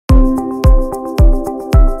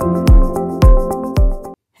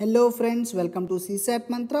Hello friends, welcome to CSAT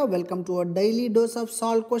Mantra. Welcome to our daily dose of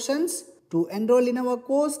solved questions. To enroll in our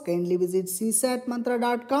course, kindly visit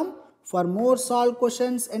csatmantra.com. For more solved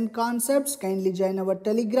questions and concepts, kindly join our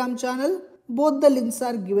Telegram channel. Both the links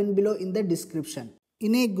are given below in the description.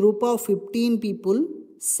 In a group of 15 people,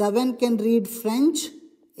 7 can read French,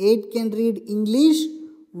 8 can read English,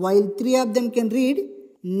 while 3 of them can read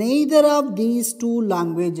neither of these two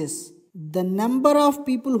languages. The number of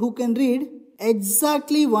people who can read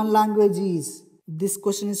exactly one language is. This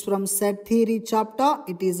question is from Set Theory chapter.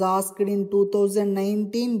 It is asked in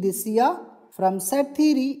 2019 this year. From Set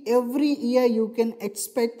Theory, every year you can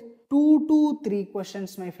expect 2 to 3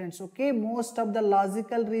 questions, my friends. Okay, most of the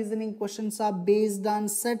logical reasoning questions are based on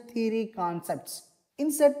set theory concepts.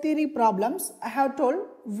 In set theory problems, I have told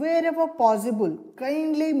wherever possible,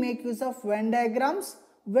 kindly make use of Venn diagrams.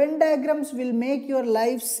 Venn diagrams will make your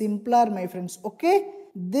life simpler, my friends. Okay,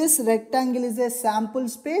 this rectangle is a sample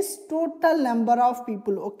space, total number of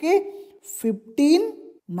people. Okay, 15.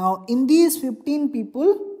 Now in these 15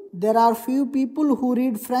 people, there are few people who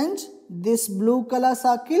read French, this blue color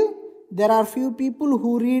circle. There are few people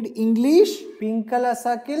who read English, pink color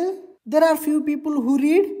circle. There are few people who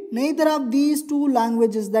read neither of these two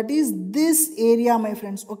languages, that is this area, my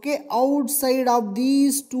friends. Okay, outside of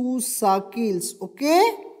these two circles. Okay,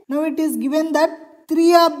 now it is given that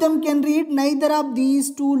 3 of them can read neither of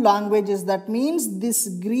these two languages. That means this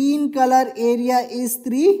green color area is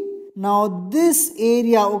 3. Now this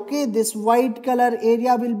area, okay, this white color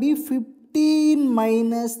area will be 15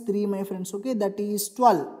 minus 3, my friends. Okay, that is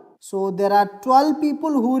 12. So there are 12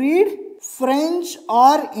 people who read French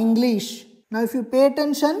or English. Now if you pay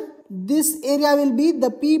attention, this area will be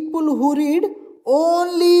the people who read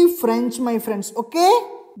only French, my friends. Okay,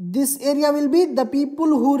 this area will be the people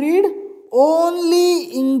who read only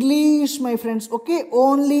English, my friends. Okay,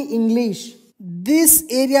 only English. This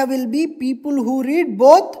area will be people who read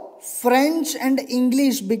both French and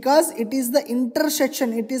English, because it is the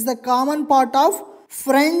intersection, it is the common part of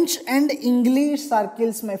French and English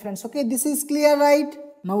circles, my friends. Okay, this is clear, right?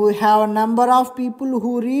 Now we have a number of people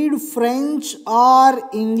who read French or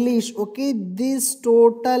English. Okay, this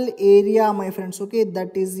total area, my friends, okay,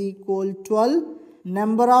 that is equal 12.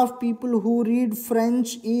 Number of people who read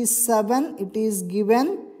French is 7. It is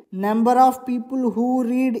given. Number of people who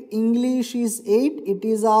read English is 8. It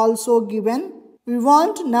is also given. We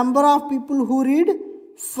want number of people who read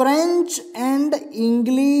French and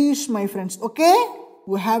English, my friends. Okay,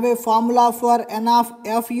 we have a formula for n of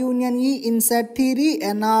F union E in set theory.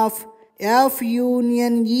 N of F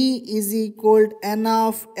union E is equal to n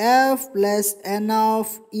of F plus n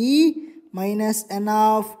of E minus n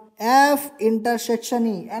of F intersection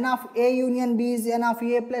E. N of A union B is n of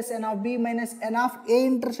A plus n of B minus n of A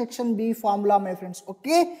intersection B formula, my friends.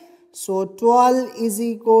 Okay, so 12 is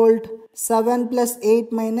equal to 7 plus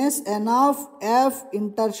 8 minus n of F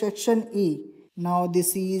intersection E. Now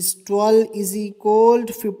this is 12 is equal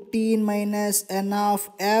to 15 minus n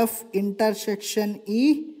of F intersection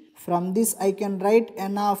E. From this I can write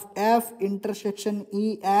n of F intersection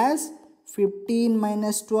E as 15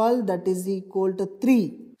 minus 12, that is equal to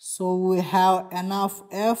 3. So we have n of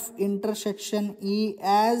F intersection E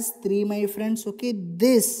as 3, my friends. Okay,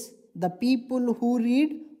 this, the people who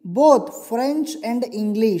read both French and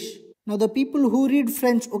English. Now the people who read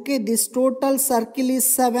French, okay, this total circle is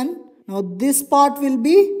 7. Now this part will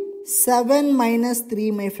be 7 minus 3,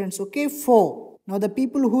 my friends. Okay, 4. Now the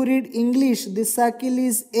people who read English, this circle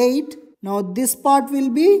is 8. Now this part will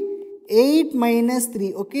be 8 minus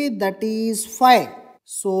 3. Okay, that is 5.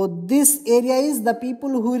 So this area is the people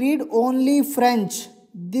who read only French.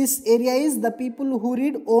 This area is the people who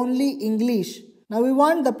read only English. Now we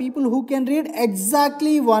want the people who can read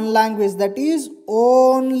exactly one language, that is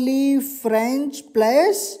only French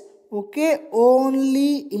plus, okay,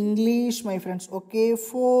 only English, my friends. Okay,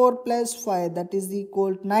 4 plus 5, that is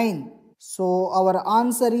equal to 9. So our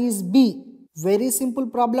answer is B. Very simple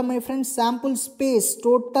problem, my friends. Sample space,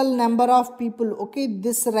 total number of people. Okay,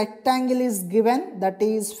 this rectangle is given, that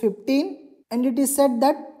is 15, and it is said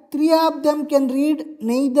that 3 of them can read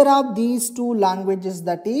neither of these two languages,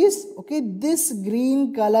 that is, okay, this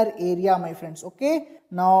green color area, my friends. Okay,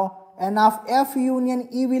 now n of F union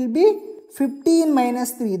E will be 15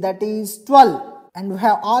 minus 3, that is 12. And we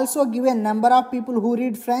have also given number of people who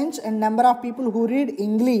read French and number of people who read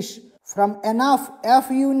English. From n of F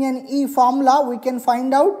union E formula, we can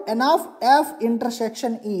find out n of F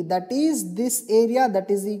intersection E, that is this area,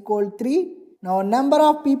 that is equal to 3. Now number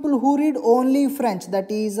of people who read only French,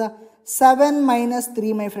 that is 7 minus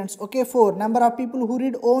 3, my friends. Okay, 4. Number of people who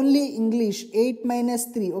read only English, 8 minus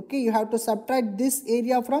 3. Okay, you have to subtract this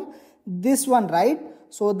area from this one, right?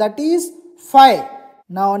 So that is 5.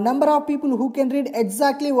 Now number of people who can read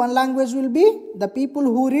exactly one language will be the people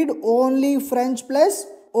who read only French plus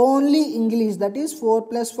only English, that is 4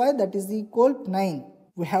 plus 5, that is equal 9.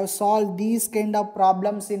 We have solved these kind of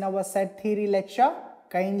problems in our set theory lecture.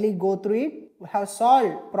 Kindly go through it. We have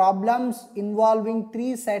solved problems involving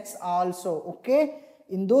 3 sets also. Okay.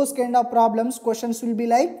 In those kind of problems, questions will be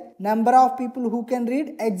like number of people who can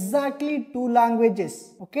read exactly 2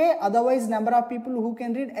 languages. Okay. Otherwise, number of people who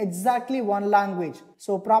can read exactly 1 language.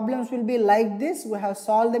 So problems will be like this. We have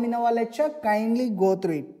solved them in our lecture. Kindly go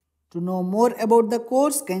through it. To know more about the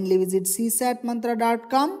course, kindly visit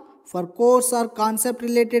csatmantra.com. For course or concept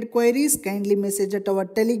related queries, kindly message at our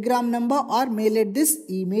Telegram number or mail at this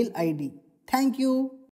email ID. Thank you.